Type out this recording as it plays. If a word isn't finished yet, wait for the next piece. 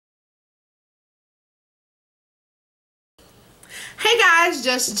Hey guys,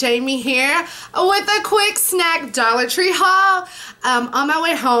 just Jamie here with a quick snack Dollar Tree haul. On my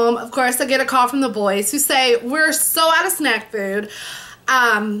way home, of course, I get a call from the boys who say we're so out of snack food.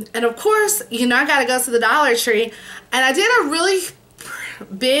 And of course, you know, I gotta go to the Dollar Tree. And I did a really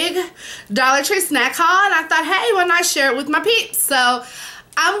big Dollar Tree snack haul, and I thought, hey, why not share it with my peeps? So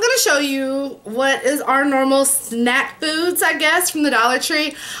I'm going to show you what is our normal snack foods, I guess, from the Dollar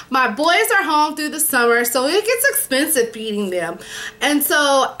Tree. My boys are home through the summer, so it gets expensive feeding them. And so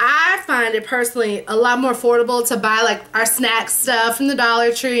I find it personally a lot more affordable to buy like our snack stuff from the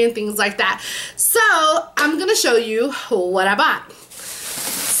Dollar Tree and things like that. So I'm going to show you what I bought.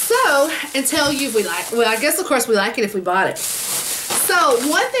 So, and tell you if we like, well, I guess of course we like it if we bought it. So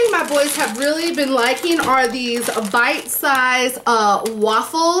one thing my boys have really been liking are these bite-sized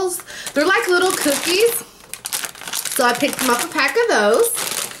waffles. They're like little cookies. So I picked them up a pack of those.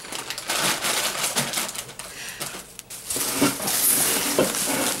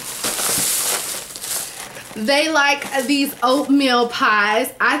 They like these oatmeal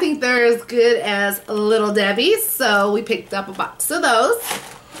pies. I think they're as good as Little Debbie's. So we picked up a box of those.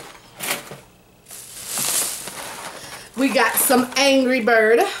 We got some Angry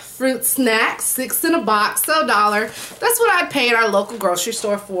Bird fruit snacks, 6 in a box, so $1. That's what I paid our local grocery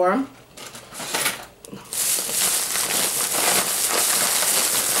store for them.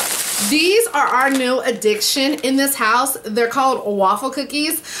 These are our new addiction in this house. They're called waffle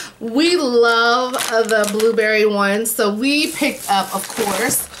cookies. We love the blueberry ones, so we picked up, of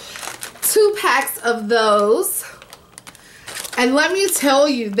course, 2 packs of those. And let me tell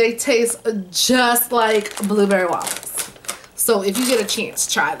you, they taste just like blueberry waffles. So if you get a chance,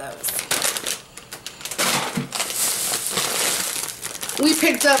 try those. We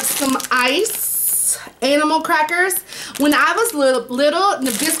picked up some ice animal crackers. When I was little,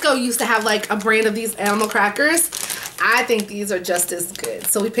 Nabisco used to have like a brand of these animal crackers. I think these are just as good.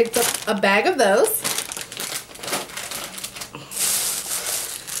 So we picked up a bag of those.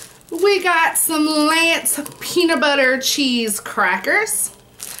 We got some Lance peanut butter cheese crackers.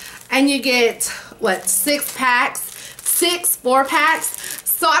 And you get, what, 6 packs? 4 packs.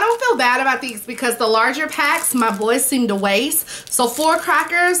 So I don't feel bad about these because the larger packs my boys seem to waste. So 4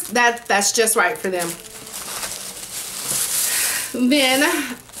 crackers, that's just right for them. Then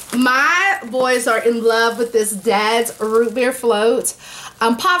my boys are in love with this Dad's root beer float.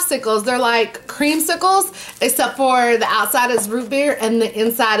 Popsicles, they're like creamsicles, except for the outside is root beer and the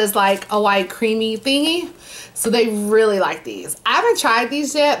inside is like a white creamy thingy. So they really like these. I haven't tried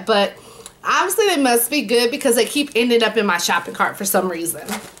these yet, but obviously they must be good because they keep ending up in my shopping cart for some reason.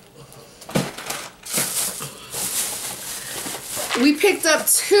 We picked up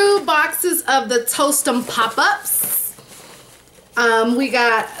 2 boxes of the Toast-'em Pop-Ups. We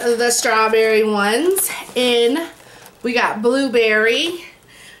got the strawberry ones, and we got blueberry.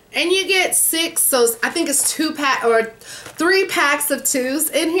 And you get 6, so I think it's 3 packs of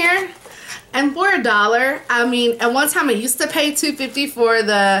 2s in here. And for $1, I mean, at one time I used to pay $2.50 for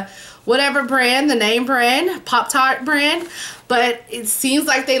the whatever brand, the name brand, Pop-Tart brand, but it seems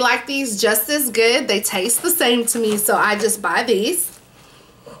like they like these just as good. They taste the same to me, so I just buy these.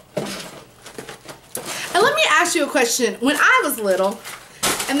 And let me ask you a question. When I was little,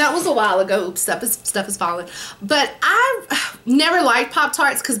 and that was a while ago, oops, stuff is falling, but I never liked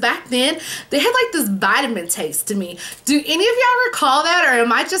Pop-Tarts because back then they had like this vitamin taste to me. Do any of y'all recall that, or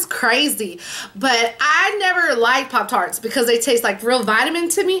am I just crazy? But I never liked Pop-Tarts because they taste like real vitamin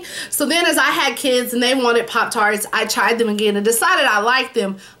to me. So then as I had kids and they wanted Pop-Tarts, I tried them again and decided I liked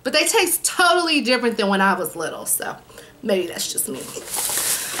them, but they taste totally different than when I was little. So maybe that's just me.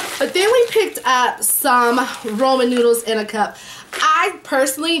 But then we picked up some ramen noodles in a cup. I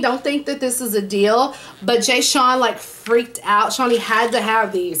personally don't think that this is a deal, but Jay Sean like freaked out. Shawnee had to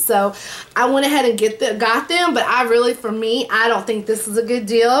have these, so I went ahead and got them. But for me, I don't think this is a good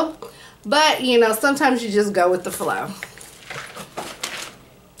deal. But you know, sometimes you just go with the flow.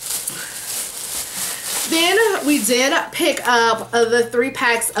 Then we did pick up the 3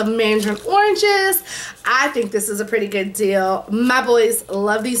 packs of mandarin oranges. I think this is a pretty good deal. My boys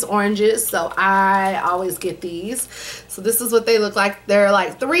love these oranges, so I always get these. So this is what they look like. They're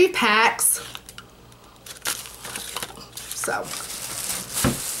like 3 packs. So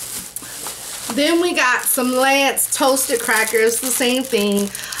then we got some Lance toasted crackers, the same thing.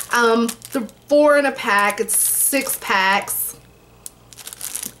 4 in a pack. It's 6 packs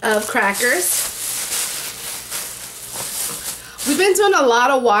of crackers. We've been doing a lot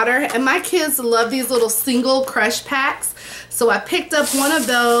of water, and my kids love these little single crush packs. So I picked up one of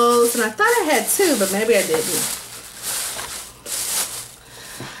those, and I thought I had 2, but maybe I didn't.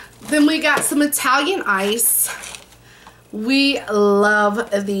 Then we got some Italian ice. We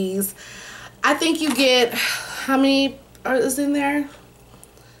love these. I think you get, how many is in there?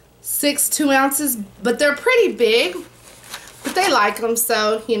 6 2-ounces, but they're pretty big. But they like them,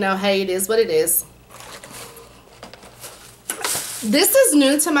 so, you know, hey, it is what it is. This is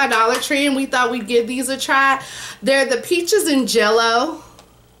new to my Dollar Tree, and we thought we'd give these a try. They're the peaches and jello.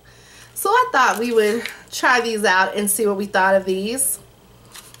 So I thought we would try these out and see what we thought of these.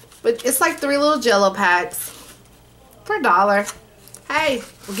 But it's like 3 little jello packs for $1. Hey,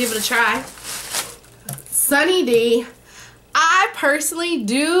 we'll give it a try. Sunny D. I personally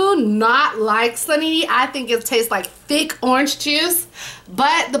do not like Sunny D. I think it tastes like thick orange juice,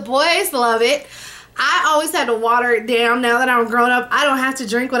 but the boys love it. I always had to water it down. Now that I'm grown up, I don't have to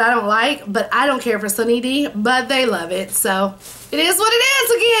drink what I don't like, but I don't care for Sunny D, but they love it. So it is what it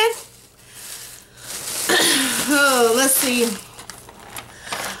is again. Oh, let's see.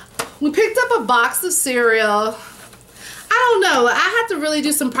 We picked up a box of cereal. I don't know. I have to really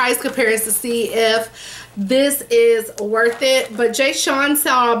do some price comparisons to see if this is worth it. But Jay Sean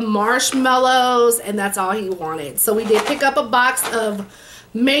saw marshmallows, and that's all he wanted. So we did pick up a box of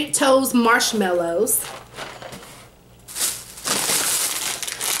Mentos marshmallows.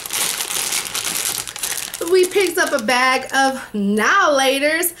 We picked up a bag of Now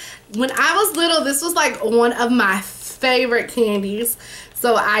Laters. When I was little, this was like one of my favorite candies.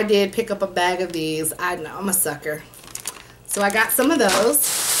 So I did pick up a bag of these. I know, I'm a sucker. So I got some of those.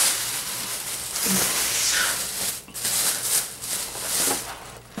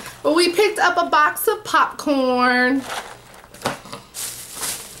 But we picked up a box of popcorn.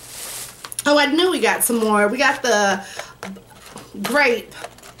 Oh, I knew we got some more. We got the grape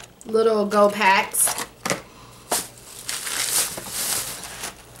little go packs.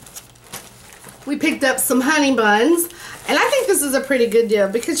 We picked up some honey buns. And I think this is a pretty good deal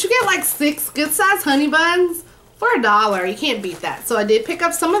because you get like 6 good sized honey buns for $1. You can't beat that. So I did pick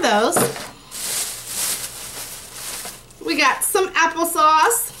up some of those. We got some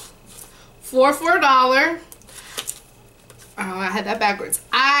applesauce for $1. Oh, I had that backwards.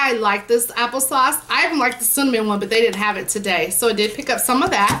 I like this applesauce. I even like the cinnamon one, but they didn't have it today. So I did pick up some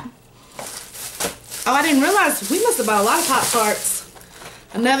of that. Oh, I didn't realize we must have bought a lot of Pop-Tarts.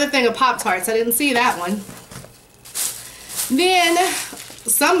 Another thing of Pop-Tarts. I didn't see that one. Then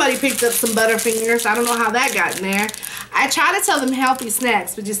somebody picked up some Butterfingers. I don't know how that got in there. I try to tell them healthy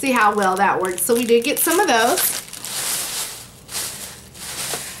snacks, but you see how well that works. So we did get some of those.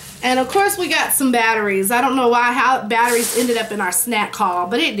 And of course we got some batteries. I don't know how batteries ended up in our snack haul,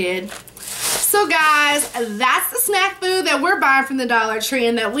 but it did. So guys, that's the snack food that we're buying from the Dollar Tree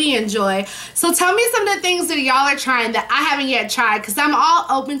and that we enjoy. So tell me some of the things that y'all are trying that I haven't yet tried, because I'm all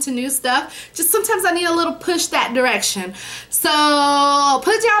open to new stuff. Just sometimes I need a little push that direction. So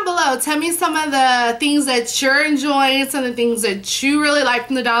put it down below. Tell me some of the things that you're enjoying, some of the things that you really like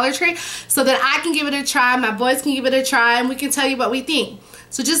from the Dollar Tree, so that I can give it a try, my boys can give it a try, and we can tell you what we think.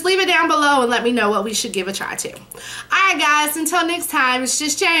 So just leave it down below and let me know what we should give a try to. Alright guys, until next time, it's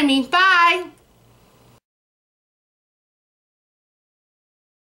just Jamie. Bye!